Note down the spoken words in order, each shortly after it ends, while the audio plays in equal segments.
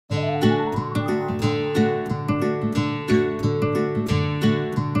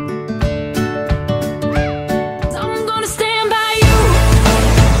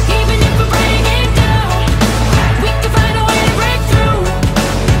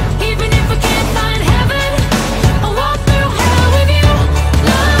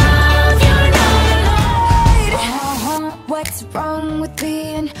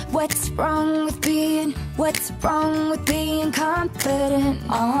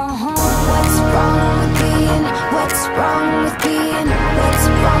What's wrong with being? What's wrong with being? What's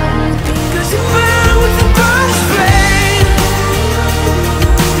wrong with being? 'Cause you're better with the birds flame,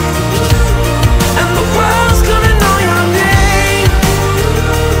 and the world's gonna know your name,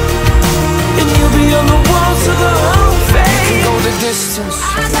 and you'll be on the walls of the whole fame. You can go the distance.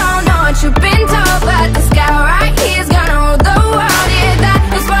 I don't know what you've been told, but the sky right here's gonna rule the world. Yeah, that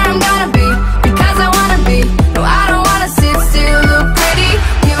is where I'm gonna be, because I wanna be. No, I don't wanna sit still, look pretty.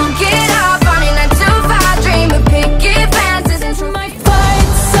 You get up on your 9 to 5 dream of picket fences and my fight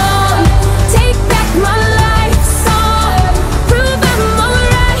song. Take back my life song. Prove I'm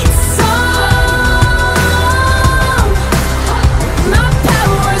alright song. My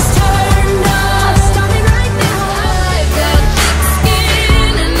power's turned up, starting right now. I've got thick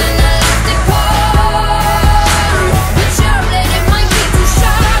skin and an elastic core, but you're letting my feet too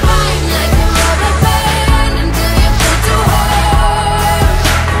sharp. I'm like a rubber band until you put to work.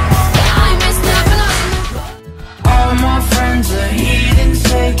 Yeah, I miss nothing on the road. All my friends are heathens,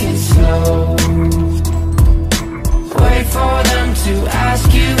 take it slow. Wait for them to ask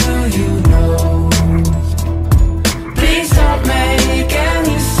you who you know. Please don't make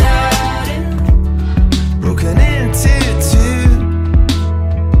any sudden. Broken into two,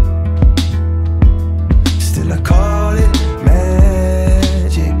 still I call it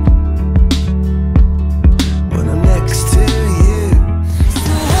magic when I'm next to you.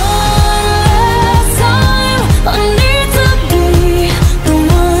 One last time, I need to be the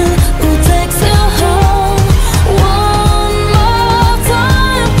one who takes you home. One more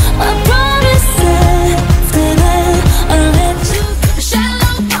time, I promise that after that I'll let you.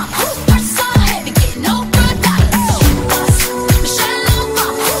 Shallow pump, we're so heavy, getting over that. Shallow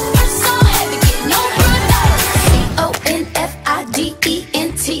pump, we're so heavy, getting over that.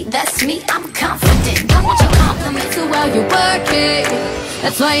 CONFIDENT, that's me, I'm confident. Don't want your compliments so while you work it.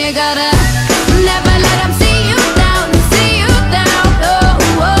 That's why you gotta never let them see you down, see you down.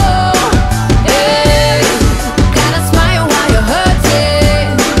 Oh, oh, hey. Gotta smile while you're hurting,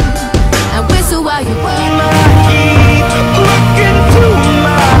 and whistle while you work. Look into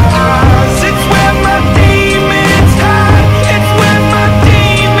my eyes, it's where my demons hide. It's where my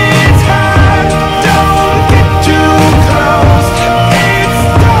demons hide. Don't get too close, it's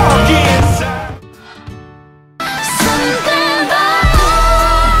dark inside. Something about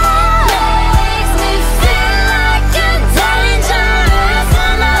makes me feel like you're dangerous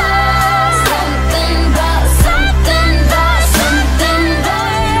enough. Something about, something about, something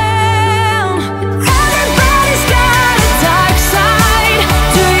about. Everybody's got a dark side.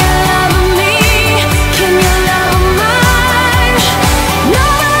 Do you love me? Can you love mine?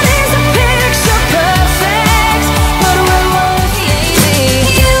 Nobody's a picture perfect, but we're worth it.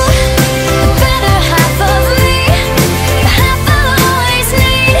 You, the better half of me, the half I'll always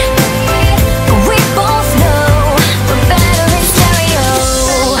need. We both know we're better in stereo.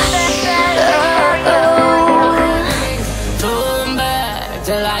 Turn back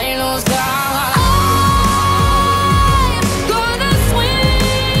till I lose God. I'm gonna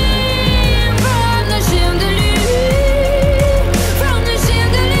swim from the chandelier, from the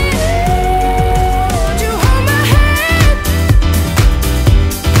chandelier. Won't you hold my hand?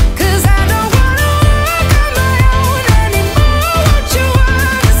 'Cause I don't wanna walk on my own anymore. Won't you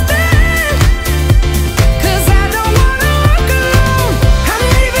understand? 'Cause I don't wanna walk alone. I'm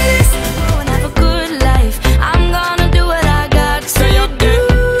leaving this and have a good life. I'm gonna do what I got to do.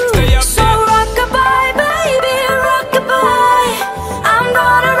 So rockabye, baby, rockabye. I'm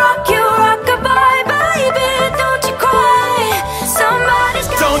gonna rock you, rockabye, baby. Don't you cry. Somebody's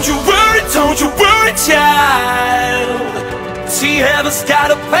got. Don't you worry, child. See, heaven's got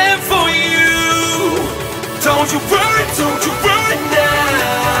a plan for you. Don't you worry now.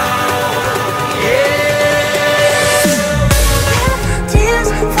 Yeah. Tears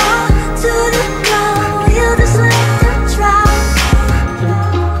fall to the ground. You just let them drown.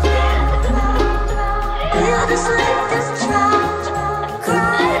 You just let them drown.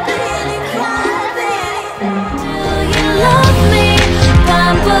 Cry, baby, cry, baby. Do you love me,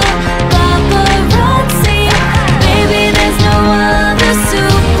 Papa, paparazzi? Baby, there's no other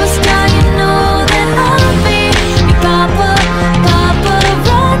superstar.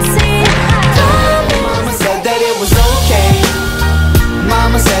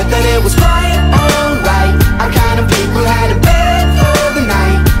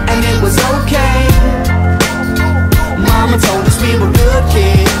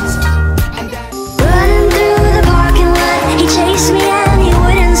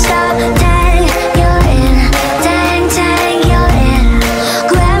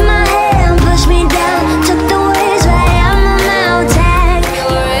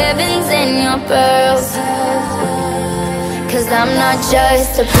 I'm not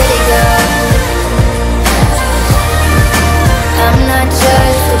just a pretty girl. I'm not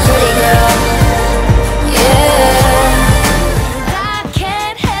just a pretty girl.